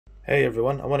Hey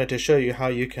everyone, I wanted to show you how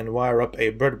you can wire up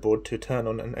a breadboard to turn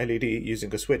on an LED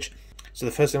using a switch. So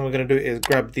the first thing we're going to do is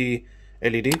grab the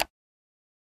LED.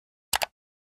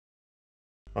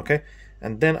 Okay,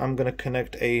 and then I'm going to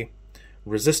connect a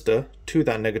resistor to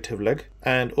that negative leg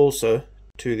and also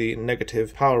to the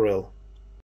negative power rail.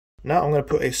 Now I'm going to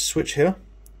put a switch here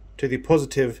to the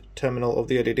positive terminal of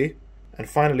the LED, and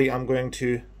finally I'm going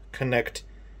to connect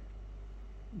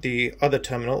the other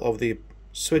terminal of the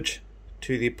switch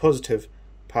to the positive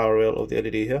power rail of the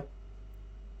LED here,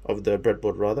 of the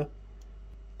breadboard rather.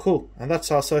 Cool, and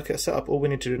that's our circuit set up. All we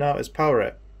need to do now is power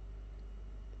it.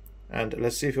 And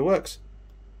let's see if it works.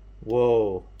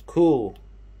 Whoa, cool.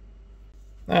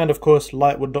 And of course,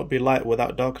 light would not be light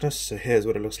without darkness, so here's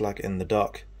what it looks like in the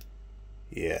dark.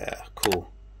 Yeah,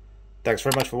 cool. Thanks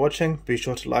very much for watching. Be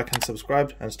sure to like and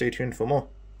subscribe and stay tuned for more.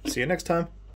 See you next time.